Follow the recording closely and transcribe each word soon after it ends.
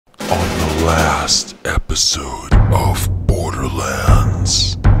last episode of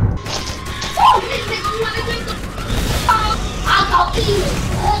Borderlands.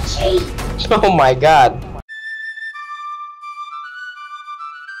 Oh my god.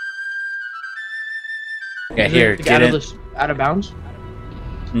 Yeah, here, get in. Out of bounds?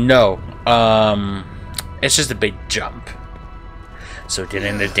 No, it's just a big jump. So get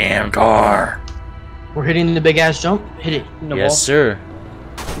in the damn car. We're hitting the big ass jump? Hit it in the wall. Yes, sir.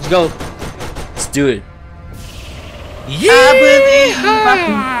 Let's go. Let's do it. Yeah! I believe I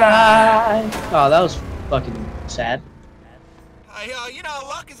can fly. Oh, that was fucking sad. You know,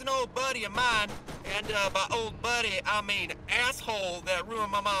 Luck is an old buddy of mine, and by old buddy, I mean asshole that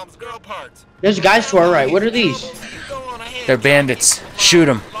ruined my mom's girl parts. There's guys to our right. What are these? They're bandits. Shoot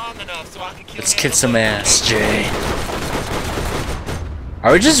them. Let's kick some ass, Jay.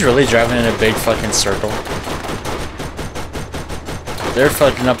 Are we just really driving in a big fucking circle? They're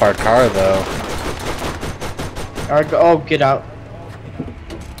fucking up our car, though. Alright, oh, get out.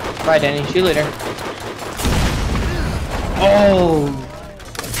 Bye, Danny. See you later. Oh!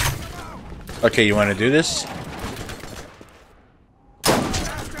 Okay, you want to do this?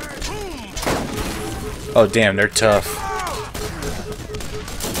 Oh, damn, they're tough.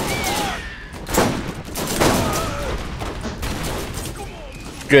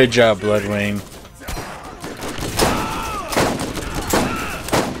 Good job, Bloodwing.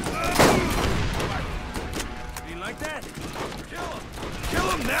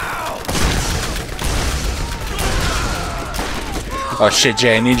 Oh shit,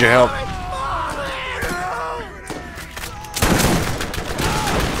 Jay, I need your help.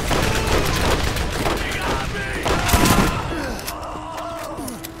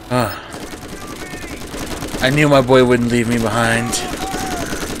 I knew my boy wouldn't leave me behind.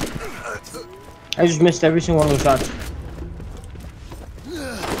 I just missed every single one of those shots.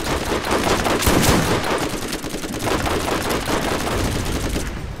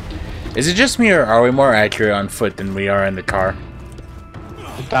 Is it just me, or are we more accurate on foot than we are in the car?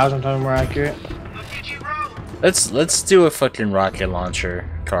 1,000 times more accurate. Let's do a fucking rocket launcher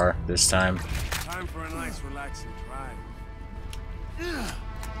car this time. Time for a nice relaxing drive.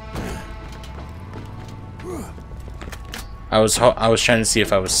 I was trying to see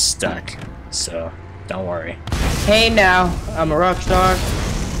if I was stuck, so don't worry. Hey now, I'm a rock star.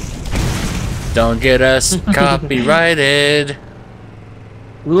 Don't get us copyrighted.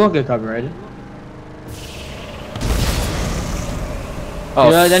 We won't get copyrighted. Oh,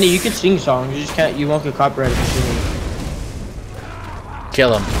 you know, Danny, you can sing songs. You just can't. You won't get copyrighted for singing.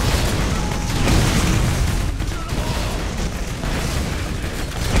 Kill him.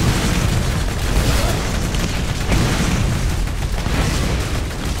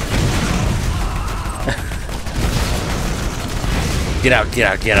 Get out, get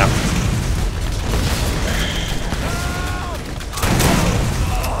out, get out.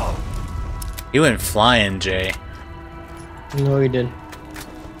 He went flying, Jay. No, he did.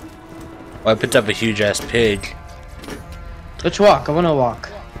 Well, I picked up a huge ass pig. Let's walk. I wanna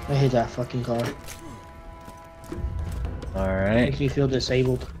walk. I hate that fucking car. Alright. Makes me feel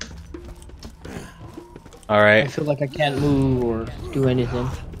disabled. I Alright. feel like I can't move or do anything.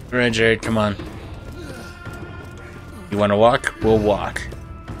 Alright, Jared, come on. You wanna walk? We'll walk.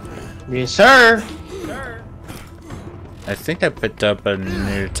 Yes, sir. I think I picked up a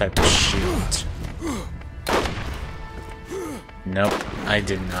new type of shoot. Nope, I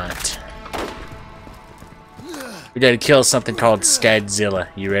did not. We gotta kill something called Skyzilla.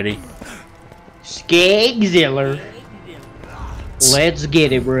 You ready? Skagzilla. Let's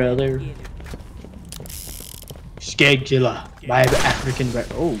get it, brother. Skagzilla. My African bread.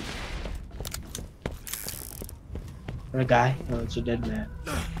 Oh. A guy? Oh, it's a dead man.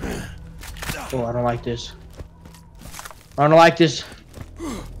 Oh, I don't like this. I don't like this.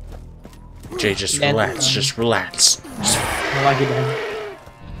 Jay, just relax. Just relax. I don't like it, man.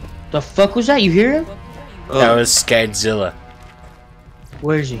 The fuck was that? You hear him? That was Skyzilla.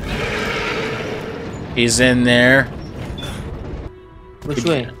 Where is he? He's in there. Which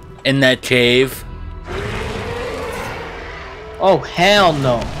way? In that cave. Oh, hell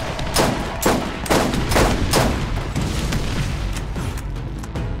no.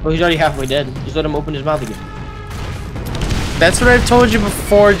 Oh, he's already halfway dead. Just let him open his mouth again. That's what I've told you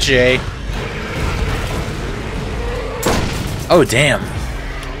before, Jay. Oh, damn.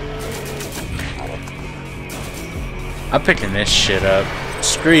 I'm picking this shit up.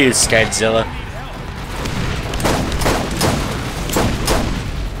 Screw you, Skyzilla.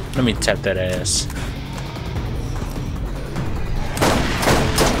 Let me tap that ass.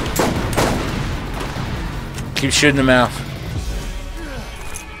 Keep shooting them out.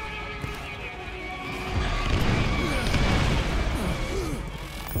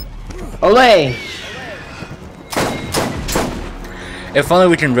 Olay! If only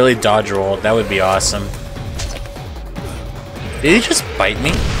we can really dodge roll, that would be awesome. Did he just bite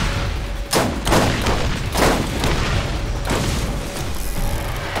me?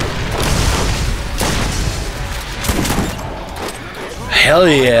 Hell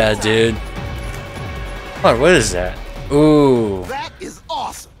yeah, dude. What is that? Ooh. That is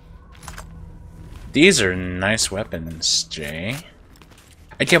awesome. These are nice weapons, Jay.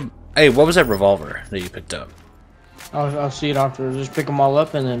 I can't. Hey, what was that revolver that you picked up? I'll see it after. Just pick them all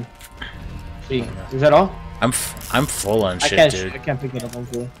up and then see. Is that all? I'm full on shit, I dude. can't pick it up. I'm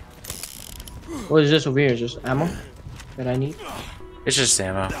cool. What is this over here? Is this ammo that I need? It's just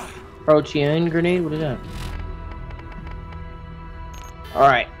ammo. Protein grenade? What is that?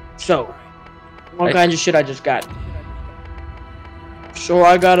 Alright, so what kinds of shit I just got? So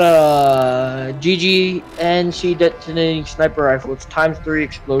I got a GGNC detonating sniper rifle. It's ×3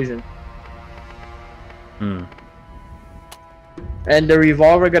 explosion. Hmm. And the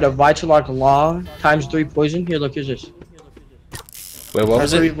revolver, I got a Vitalock Law ×3 poison. Here, look, here's this. Wait, what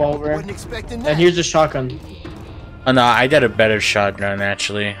was it? Revolver. Wasn't expecting that. And here's the shotgun. Oh no, I got a better shotgun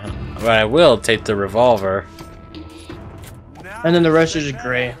actually. But I will take the revolver. And then the rest is just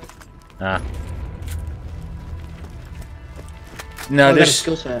gray. Ah. No, I got a this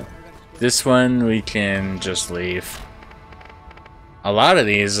skill set. this one we can just leave. A lot of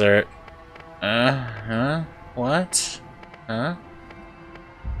these are what? Huh?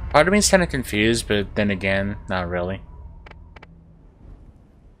 Part of me is kind of confused, but then again, not really.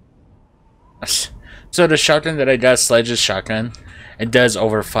 So the shotgun that I got, Sledge's shotgun, it does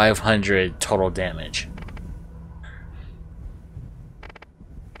over 500 total damage.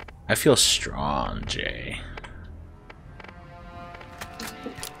 I feel strong, Jay.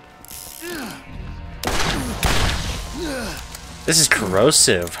 This is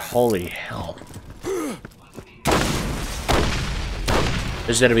corrosive. Holy hell.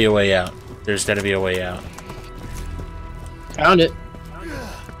 There's gotta be a way out. There's gotta be a way out. Found it.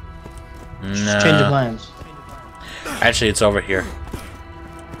 No. Just change the plans. Actually, it's over here.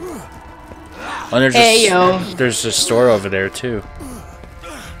 Oh, there's Hey, yo. There's a store over there too.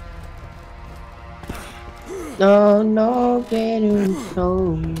 No, no, better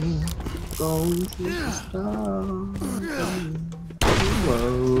no. Go to the star.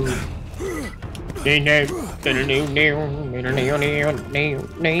 Whoa. Can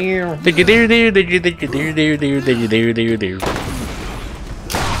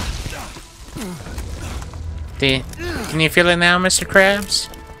you feel it now, Mr. Krabs?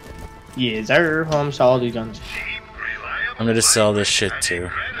 Yes, sir. I'm saw all these guns. I'm gonna sell this shit too.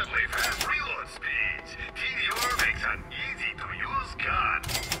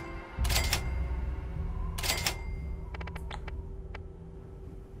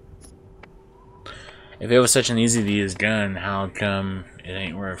 If it was such an easy to use gun, how come it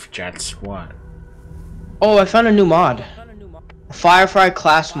ain't worth jack squat? Oh, I found a new mod. A Firefly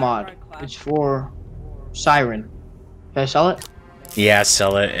class mod. It's for Siren. Can I sell it? Yeah,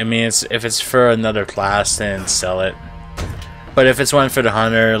 sell it. I mean, if it's for another class, then sell it. But if it's one for the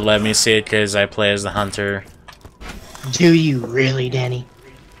hunter, let me see it because I play as the hunter. Do you really, Danny?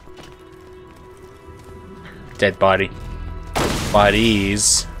 Dead body.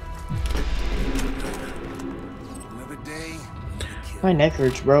 Bodies. My neck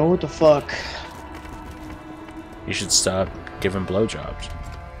hurts, bro. What the fuck? You should stop giving blowjobs.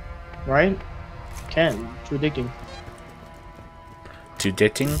 Right? Can't. Too addicting. Too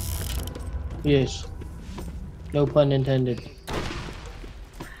ditting? Yes. No pun intended.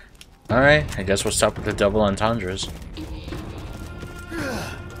 Alright, I guess we'll stop with the double entendres.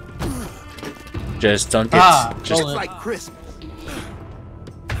 Just don't get... just bullet. Like Christmas.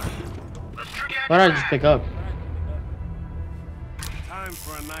 Why don't I just pick up? Time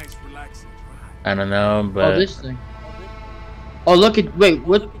for a nice, relaxing drive. I don't know, but... Oh, this thing. Oh, look at... Wait,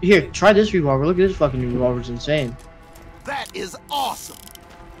 what? Here, try this revolver. Look at this fucking revolver. It's insane. That is awesome.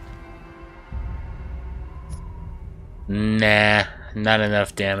 Nah, not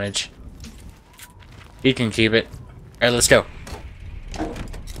enough damage. You can keep it. Alright, let's go.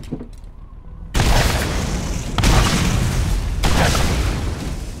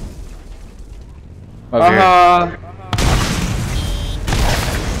 Over here.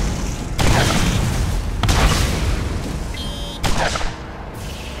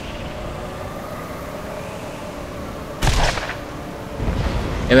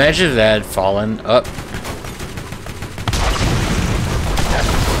 Imagine if that had fallen up.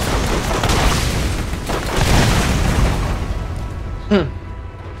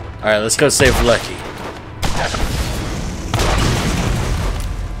 Alright, let's go save Lucky.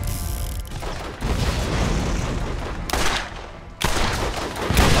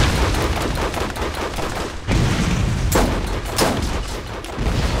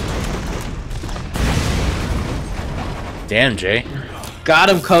 Damn, Jay. Got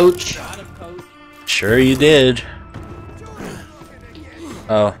him, coach. Sure you did.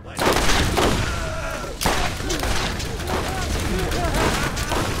 Oh.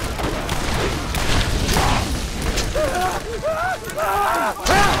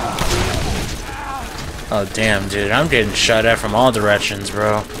 Oh damn, dude, I'm getting shot at from all directions,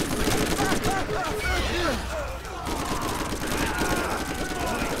 bro.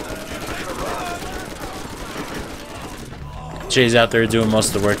 Jay's out there doing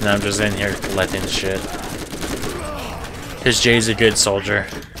most of the work, and I'm just in here collecting shit. Cause Jay's a good soldier.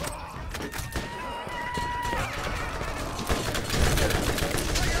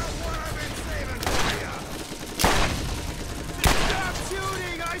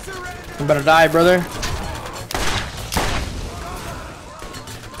 You better die, brother.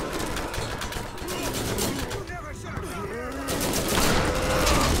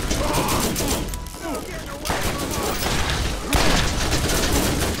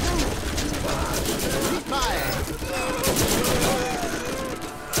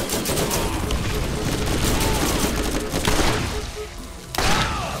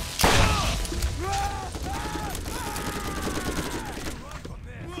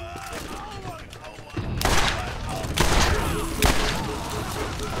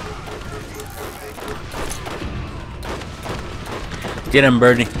 Get him,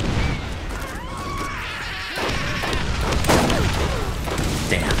 Birdie.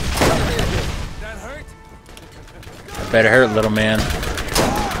 Damn. That hurt? That better hurt, little man.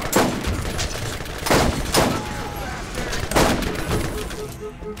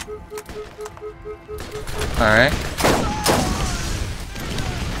 Alright.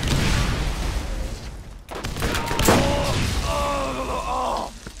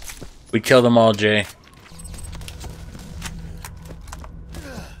 We killed them all, Jay.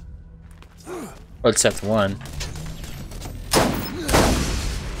 Well, except one.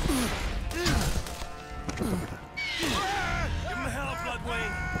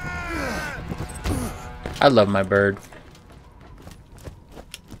 I love my bird.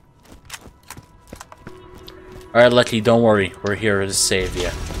 Alright, Lucky, don't worry. We're here to save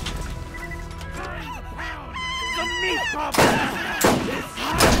you.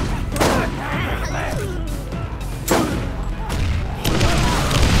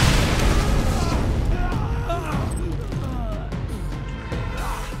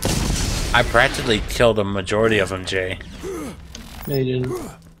 I practically killed a majority of them, Jay. No, you didn't.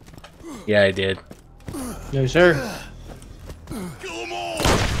 Yeah, I did. No, sir.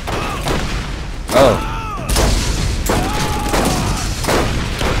 Oh.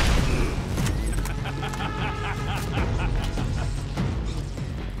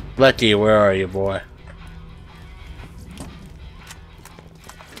 Lucky, where are you, boy?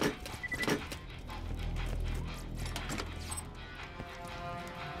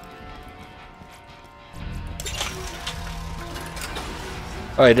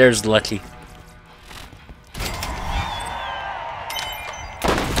 Alright, there's Lucky.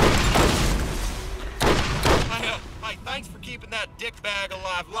 Hey, thanks for keeping that dick bag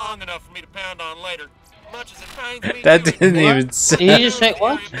alive long enough for me to pound on later. Much as it pains me. That didn't even say. Did he just say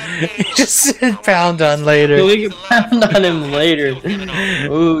what? He just said pound on later. So we can pound on him later.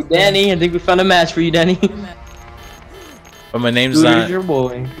 Ooh, Danny, I think we found a match for you, Danny. But my name's Who's not. your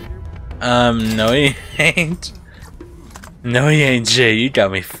boy? No, he ain't. No, he ain't, Jay. You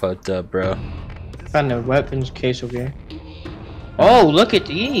got me fucked up, bro. Found a weapons case over here. Oh, look at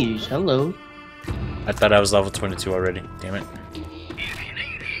these. Hello. I thought I was level 22 already. Damn it.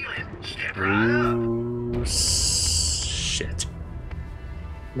 Ooh, shit.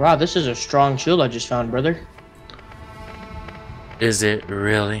 Wow, this is a strong shield I just found, brother. Is it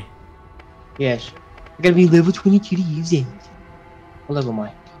really? Yes. I gotta be level 22 to use it. What level am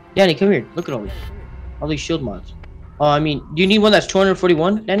I? Danny, come here. Look at all these. All these shield mods. Oh, I mean, do you need one that's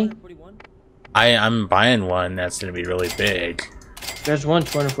 241, Danny? I'm buying one that's gonna be really big. There's one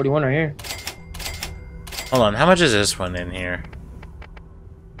 241 right here. Hold on, how much is this one in here?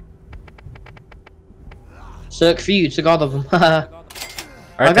 Suck for you, took all of them. I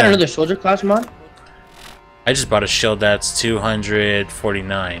Alright, got another soldier class mod. I just bought a shield that's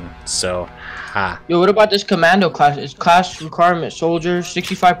 249, so ha. Yo, what about this commando class? It's class requirement soldier,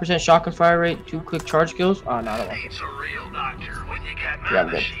 65% shotgun fire rate, 2 quick charge skills. Oh, no, I don't want it. It's a real doctor when you got Yeah, I'm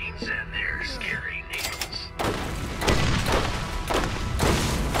good. machines and they're scary needles.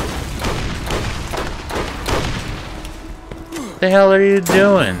 What the hell are you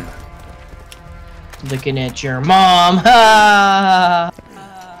doing? Looking at your mom. Ha!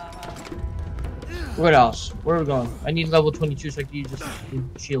 What else? Where are we going? I need level 22 so I can use this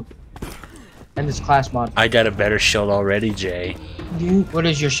shield. And this class mod. I got a better shield already, Jay. What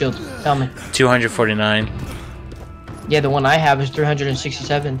is your shield? Tell me. 249. Yeah, the one I have is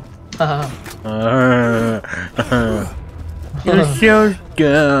 367. You're so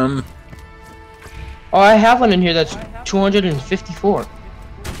dumb. Oh, I have one in here that's 254.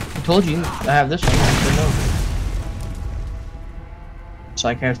 I told you I have this one. I didn't know. So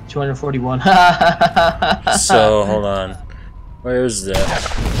I have 241. So hold on. Where is that?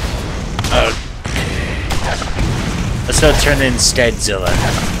 Okay. Let's go turn in Skyzilla.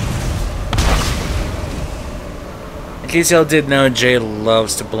 In case y'all did know, Jay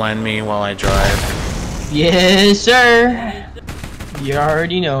loves to blind me while I drive. Yes, sir. You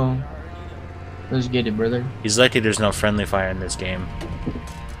already know. Let's get it, brother. He's lucky there's no friendly fire in this game.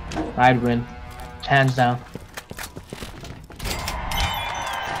 I'd win. Hands down.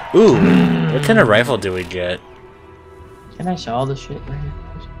 Ooh, what kind of rifle do we get? Can I sell all this shit right here?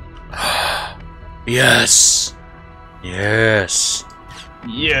 Yes! Yes!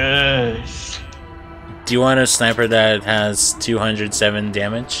 Yes! Do you want a sniper that has 207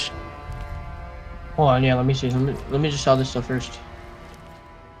 damage? Hold on, yeah, let me see. Let me just sell this stuff first.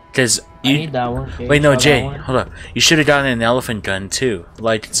 Because I you... need that one. Okay, Wait, no, sell Jay, that one. hold up. You should have gotten an elephant gun, too.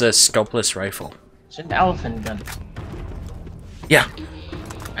 Like, it's a scopeless rifle. It's an elephant gun. Yeah.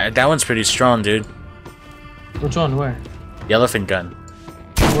 That one's pretty strong, dude. Which one? Where? The elephant gun.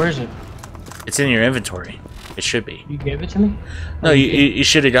 Where is it? It's in your inventory. It should be. You gave it to me? No, you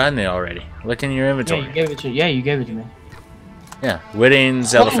should have gotten it already. Look in your Yeah, inventory. you gave it to. Yeah, you gave it to me. Yeah,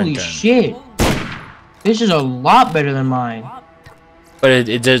 Whitting's elephant Holy gun. shit! This is a lot better than mine. But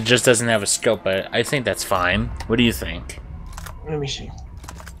it just doesn't have a scope, but I think that's fine. What do you think? Let me see.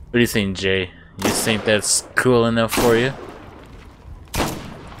 What do you think, Jay? You think that's cool enough for you?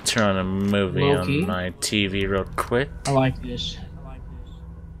 Turn on a movie Low-key. on my TV real quick. I like this.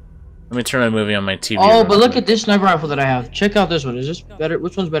 Let me turn on a movie on my TV. Oh, real but look quick. at this sniper rifle that I have. Check out this one. Is this better?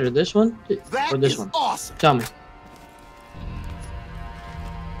 Which one's better? This one or this one? Awesome. Tell me.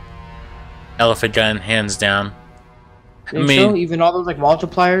 Elephant gun, hands down. Think so? Even all those like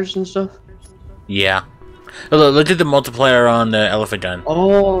multipliers and stuff. Yeah. Look at the multiplier on the elephant gun.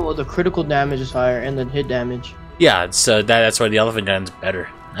 Oh, the critical damage is higher and the hit damage. Yeah, so that's why the elephant gun's better.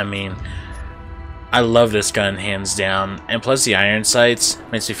 I mean, I love this gun, hands down. And plus the iron sights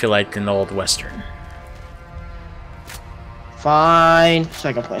makes me feel like an old western. Fine.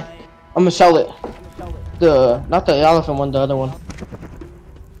 Second play. I'm gonna sell it. Not the elephant one, the other one.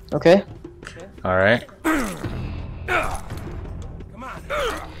 Okay. Alright. Come on.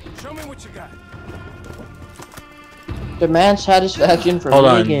 Show me what you got. Demand satisfaction for Hold me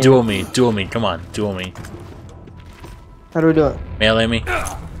on, again. duel me, come on, duel me. How do we do it? Melee me.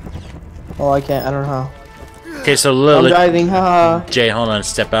 Oh, I can't. I don't know how. Okay, so I'm look, driving. Haha. Jay, hold on,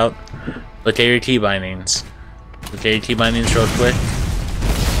 step out. Look at your key bindings. Look at your key bindings real quick.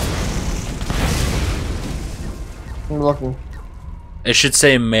 I'm looking. It should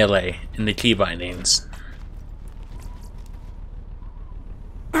say melee in the key bindings.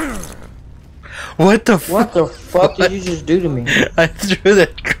 What the fuck? What the fuck did you just do to me? I threw the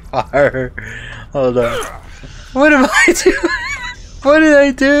car. Hold on. What am I doing? What did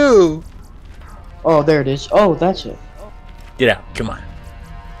I do? Oh, there it is. Oh, that's it. Get out, come on.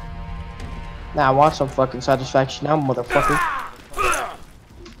 Nah, I want some fucking satisfaction now, motherfucker.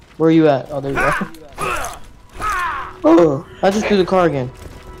 Where are you at? Oh, there you are. Oh, I just threw the car again.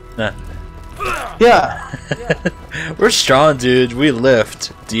 Nah. Yeah. We're strong, dude. We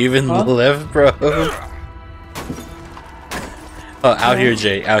lift. Do you even lift, bro? Oh, out here,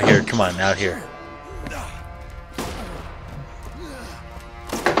 Jay. Out here. Come on, out here.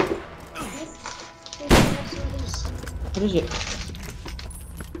 What is it?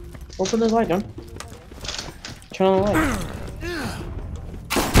 Open the light, man. Turn on the light.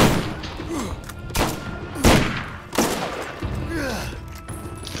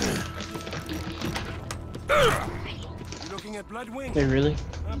 You looking at Bloodwing? Wait, really?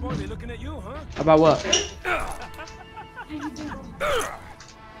 Oh boy, they looking at you, huh? About what?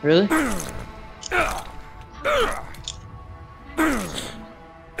 Really?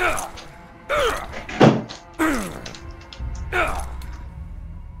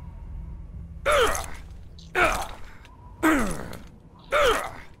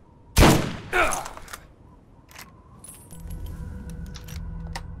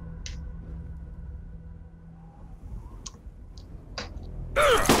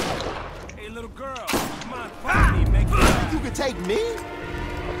 Hey, little girl, come on, follow me, make it right. You can take me?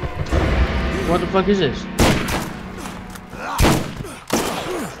 What the fuck is this?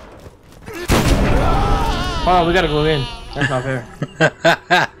 Hold on, we gotta go in. That's not fair.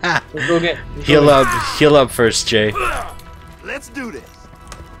 Let's go get. Heal up first, Jay. Let's do this.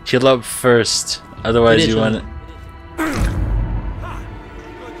 Heal up first. Otherwise, you want.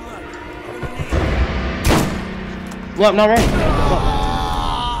 Well, I'm not ready.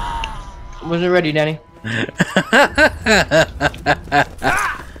 Wasn't ready, Danny. You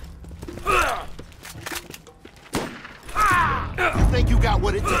think you got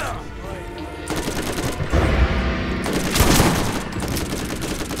what it takes?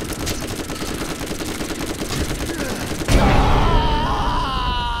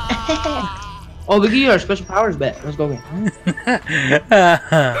 Oh, we can use our special powers bet. Let's go again.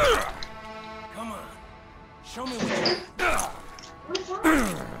 Come on. Show me what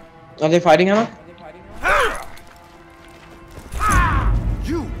Are they fighting, Emma?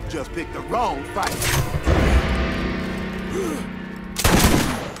 You just picked the wrong fight.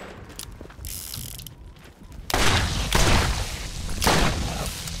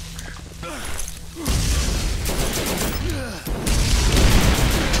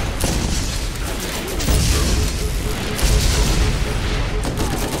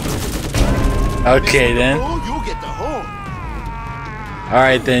 Okay then. You'll get the horn. All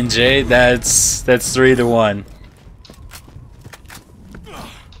right then, Jay. That's 3-1.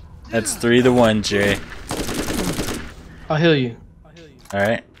 That's 3-1, Jay. I'll heal you. All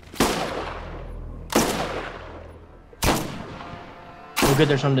right. We'll get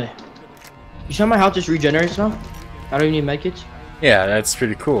there someday. You saw my health just regenerates now? I don't even need medkits? Yeah, that's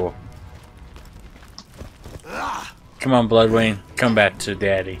pretty cool. Come on, Bloodwing. Come back to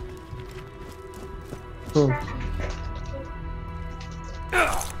Daddy. Cool.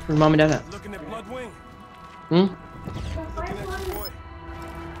 Where's Mom and Dad at? looking at Bloodwing. Hmm? Looking at your boy.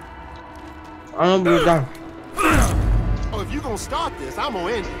 I don't know, we're done. Oh, if you gonna start this, I'm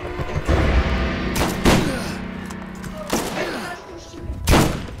gonna end it.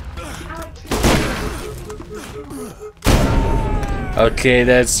 Okay,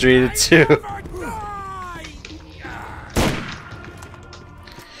 that's 3-2.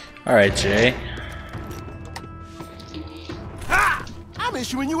 All right, Jay. I'm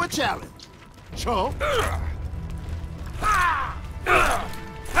issuing you a challenge. Chump. Time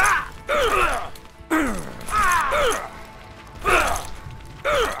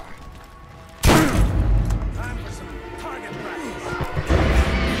for some target practice.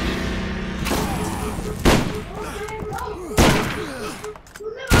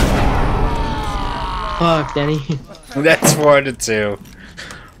 Fuck, Danny. That's 4-2.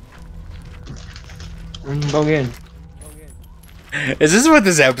 Go again. Is this what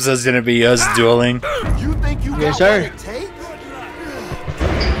this episode's gonna be? Us dueling? You think you Yes, got sir. what it takes?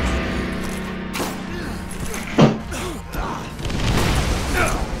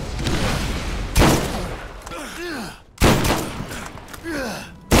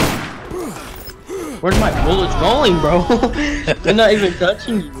 Where's my bullets going, bro? They're not even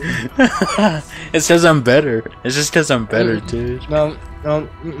touching you. It says I'm better. It's just because I'm better, dude. No.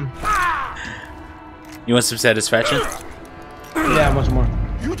 You want some satisfaction? Yeah, much more.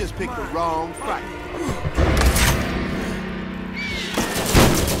 You just picked the wrong fight.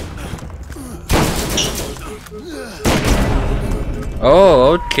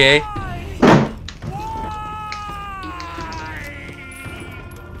 Oh, okay.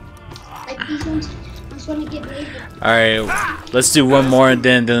 Alright, let's do one more and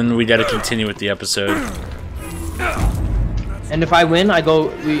then we gotta continue with the episode. And if I win,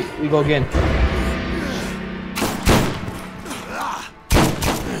 we go again.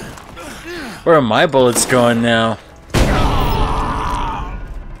 Where are my bullets going now?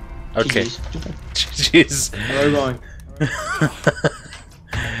 Okay. Jeez. Where are we going?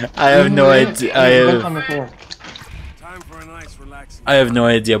 I have no idea. Time for a nice relaxing. I have no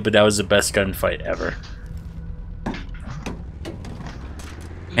idea, but that was the best gunfight ever.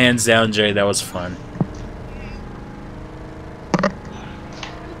 Hands down, Jay, that was fun.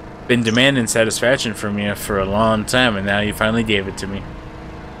 Been demanding satisfaction from you for a long time, and now you finally gave it to me.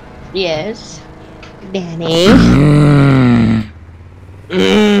 Yes. Danny.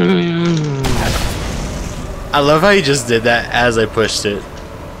 I love how you just did that as I pushed it.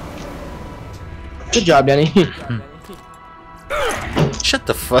 Good job, Danny. Shut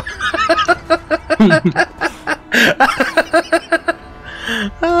the fuck.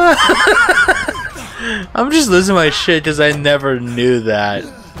 I'm just losing my shit because I never knew that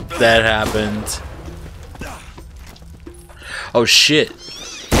happened. Oh shit.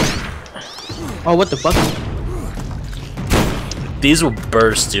 Oh, what the fuck? These will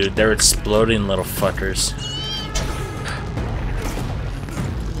burst, dude. They're exploding little fuckers.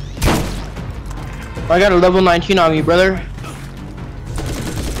 I got a level 19 on me, brother.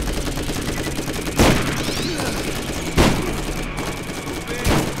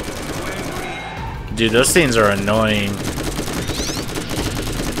 Dude, those things are annoying.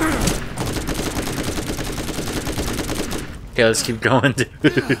 Okay, let's keep going,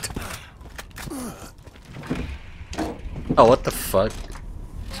 dude. Oh, what the fuck?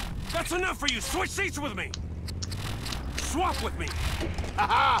 That's enough for you. Switch seats with me. Swap with me.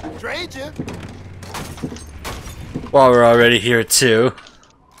 Haha, trade you. Well, we're already here too.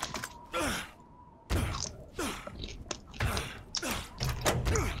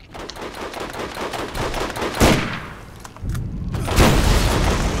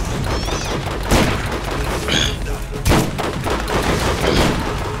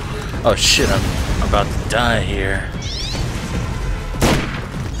 Oh shit, I'm about to die here.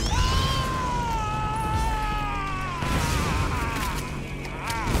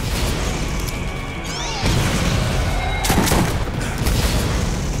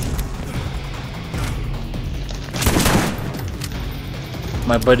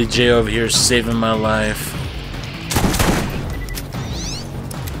 My buddy Jay over here is saving my life.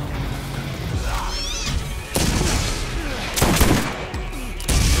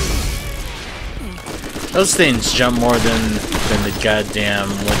 Those things jump more than the goddamn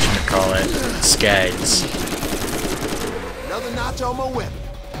whatchamacallit skags. Another notch on my whip.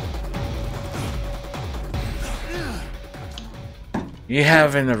 You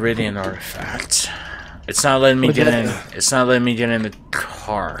have an Iridian artifact. It's not letting me get in. It's not letting me get in the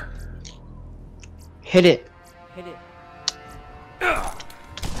car. Hit it. It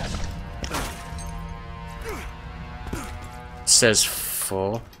says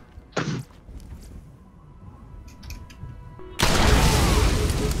full.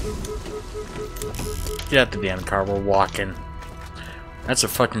 Get out the damn car, we're walking. That's a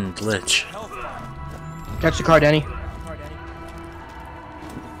fucking glitch. Catch the car, Danny.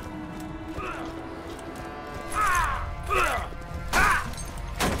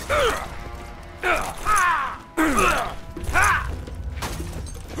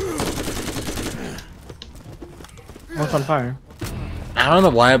 What's on fire? I don't know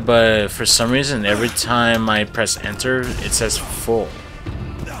why, but for some reason, every time I press enter, it says full.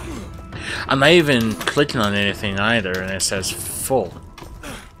 I'm not even clicking on anything either, and it says full.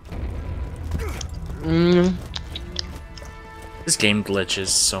 This game glitches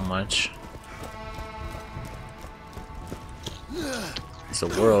so much. It's a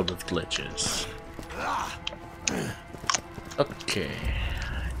world of glitches. Okay.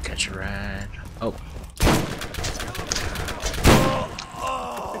 Catch a ride. Oh.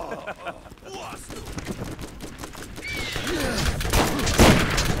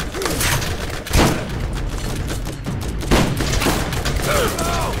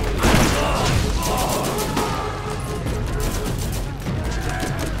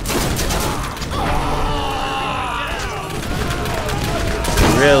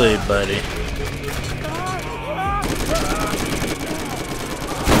 Really, buddy?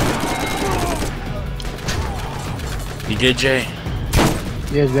 You good, Jay?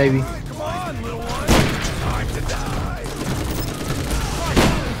 Yes, baby. Come on, little one. Time to die.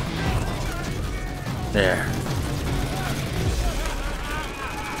 There.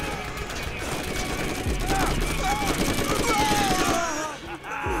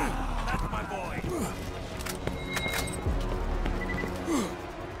 That's my boy.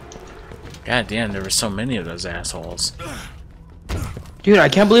 God damn, there were so many of those assholes. Dude, I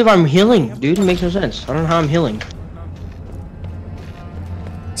can't believe I'm healing. Dude, it makes no sense. I don't know how I'm healing.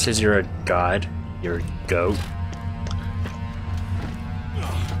 It says you're a god. You're a goat.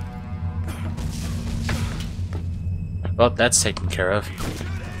 Well, that's taken care of.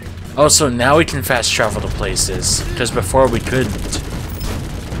 Oh, so now we can fast travel to places, because before we couldn't.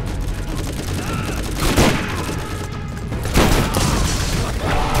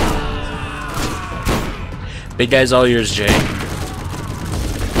 Big guy's all yours, Jay.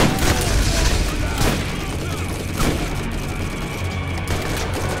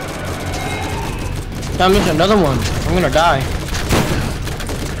 Damn, there's another one. I'm gonna die.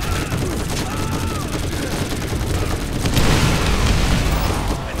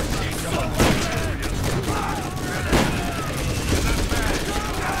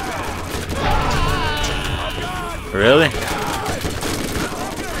 Really?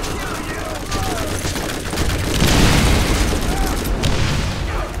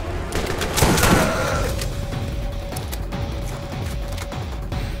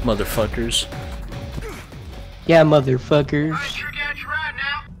 Motherfuckers. Yeah, motherfuckers.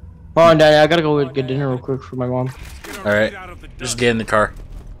 Hold on, Daddy. I gotta go get dinner real quick for my mom. Alright. Just get in the car.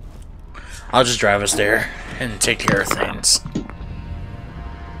 I'll just drive us there and take care of things.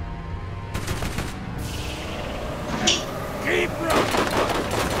 Keep running.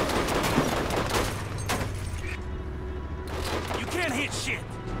 You can't hit shit.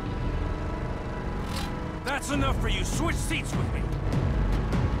 That's enough for you. Switch seats with me.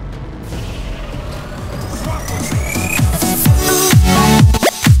 Swap with me.